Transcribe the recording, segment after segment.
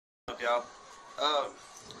up, y'all?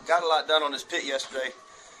 Got a lot done on this pit yesterday.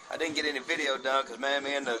 I didn't get any video done because, man,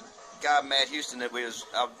 me and the guy, Matt Houston, that I was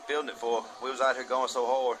building it for, we was out here going so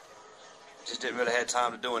hard. Just didn't really have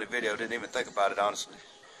time to do any video. Didn't even think about it, honestly.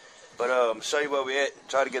 But show you where we at.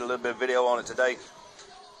 Try to get a little bit of video on it today.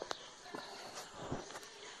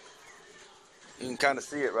 You can kind of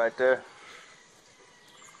see it right there.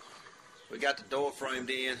 We got the door framed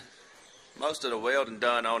in. Most of the welding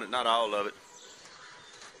done on it, not all of it.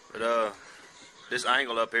 But this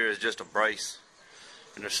angle up here is just a brace.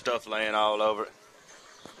 And there's stuff laying all over it.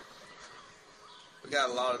 We got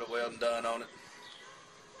a lot of the welding done on it.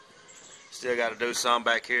 Still got to do some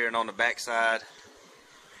back here and on the back side.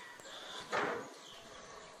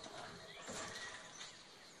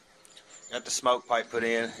 Got the smoke pipe put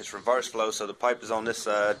in. It's reverse flow, so the pipe is on this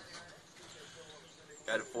side.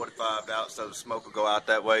 Got it 45'd out so the smoke will go out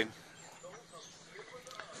that way.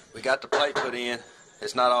 We got the plate put in.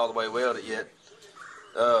 It's not all the way welded yet.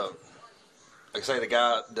 Like I say, the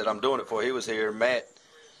guy that I'm doing it for, he was here, Matt,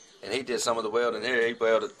 and he did some of the welding here. He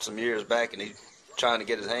welded some years back, and he's trying to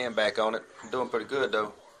get his hand back on it. Doing pretty good,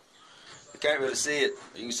 though. You can't really see it.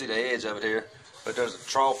 You can see the edge of it here, but there's a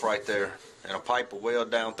trough right there, and a pipe will weld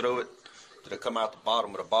down through it. It'll come out the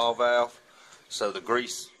bottom with a ball valve, so the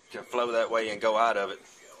grease can flow that way and go out of it.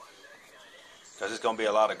 Because there's going to be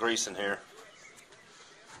a lot of grease in here.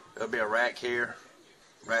 There'll be a rack here,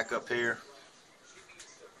 rack up here.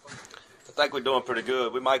 I think we're doing pretty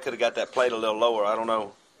good. We might could have got that plate a little lower, I don't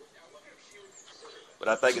know. But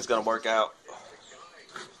I think it's going to work out.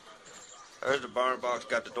 There's the burn box,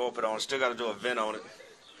 got the door put on. Still got to do a vent on it.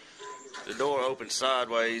 The door opens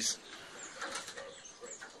sideways.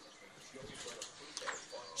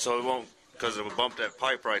 So it won't, because it will bump that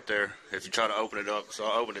pipe right there if you try to open it up. So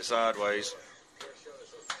I'll open it sideways.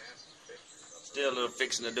 Still a little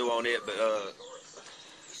fixing to do on it, but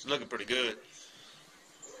it's looking pretty good.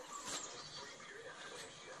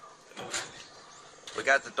 We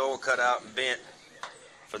got the door cut out and bent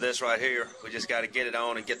for this right here. We just got to get it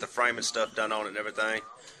on and get the framing stuff done on it and everything.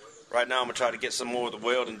 Right now I'm going to try to get some more of the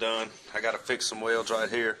welding done. I got to fix some welds right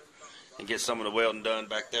here and get some of the welding done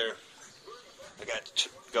back there. I got to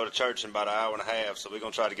go to church in about an hour and a half, so we're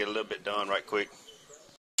going to try to get a little bit done right quick.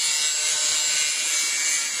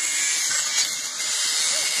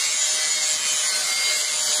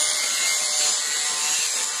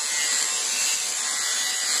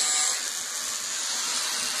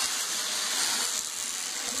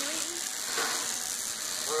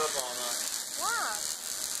 We're up all night. Why?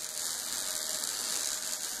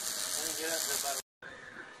 I didn't get up there about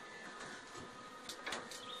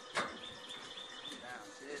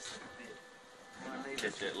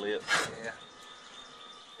catch that lip. Yeah.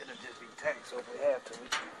 It'll just be tacked, so if we have to, we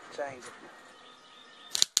can change it.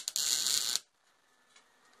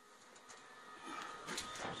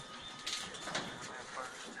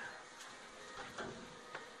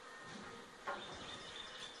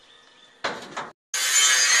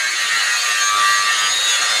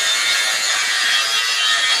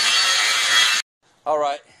 All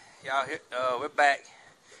right, y'all, we're back.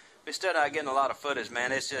 We're still not getting a lot of footage,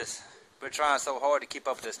 man. It's just we're trying so hard to keep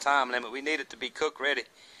up with this time limit. We need it to be cook ready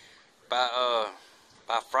by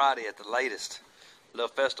Friday at the latest. The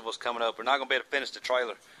little festival's coming up. We're not gonna be able to finish the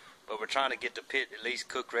trailer, but we're trying to get the pit at least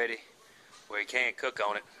cook ready where you can cook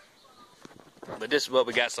on it. But this is what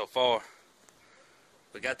we got so far.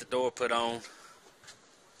 We got the door put on.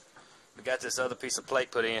 We got this other piece of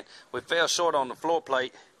plate put in. We fell short on the floor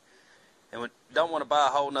plate, and we don't want to buy a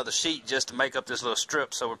whole nother sheet just to make up this little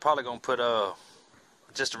strip, so we're probably going to put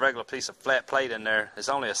just a regular piece of flat plate in there. It's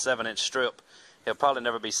only a 7-inch strip. It'll probably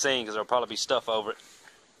never be seen because there'll probably be stuff over it.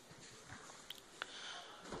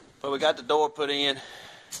 But we got the door put in.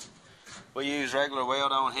 We use regular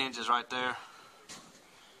weld-on hinges right there.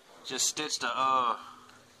 Just stitched a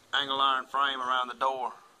angle iron frame around the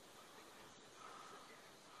door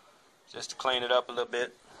just to clean it up a little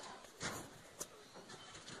bit.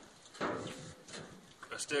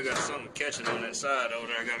 I still got something catching on that side over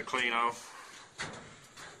there I got to clean off.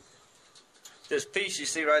 This piece you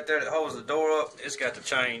see right there that holds the door up, it's got to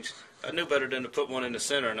change. I knew better than to put one in the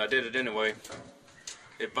center, and I did it anyway.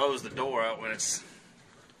 It bows the door out when it's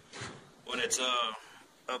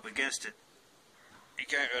up against it. You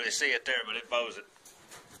can't really see it there, but it bows it.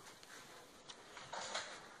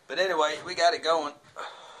 But anyway, we got it going.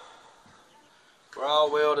 We're all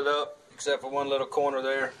welded up except for one little corner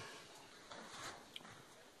there.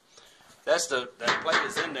 That plate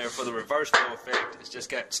is in there for the reverse flow effect. It's just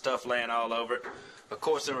got stuff laying all over it. Of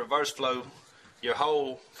course, in reverse flow, your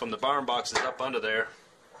hole from the burn box is up under there.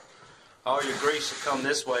 All your grease should come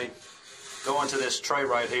this way, go into this tray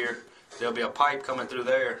right here, there'll be a pipe coming through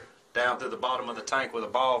there, down through the bottom of the tank with a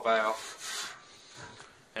ball valve.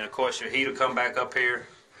 And of course your heat will come back up here,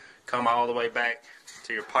 come all the way back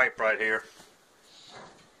to your pipe right here.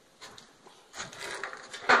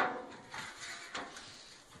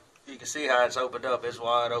 You can see how it's opened up. It's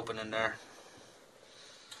wide open in there.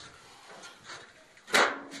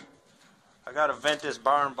 I gotta vent this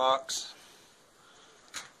burn box.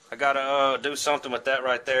 I gotta do something with that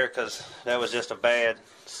right there because that was just a bad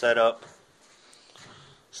setup.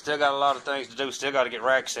 Still got a lot of things to do. Still got to get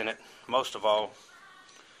racks in it, most of all,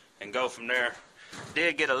 and go from there.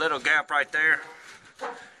 Did get a little gap right there.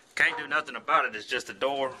 Can't do nothing about it. It's just a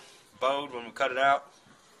door bowed when we cut it out.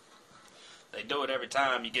 They do it every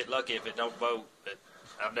time. You get lucky if it don't bow.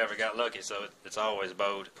 I've never got lucky, so it's always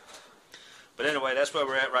bowed. But anyway, that's where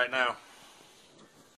we're at right now.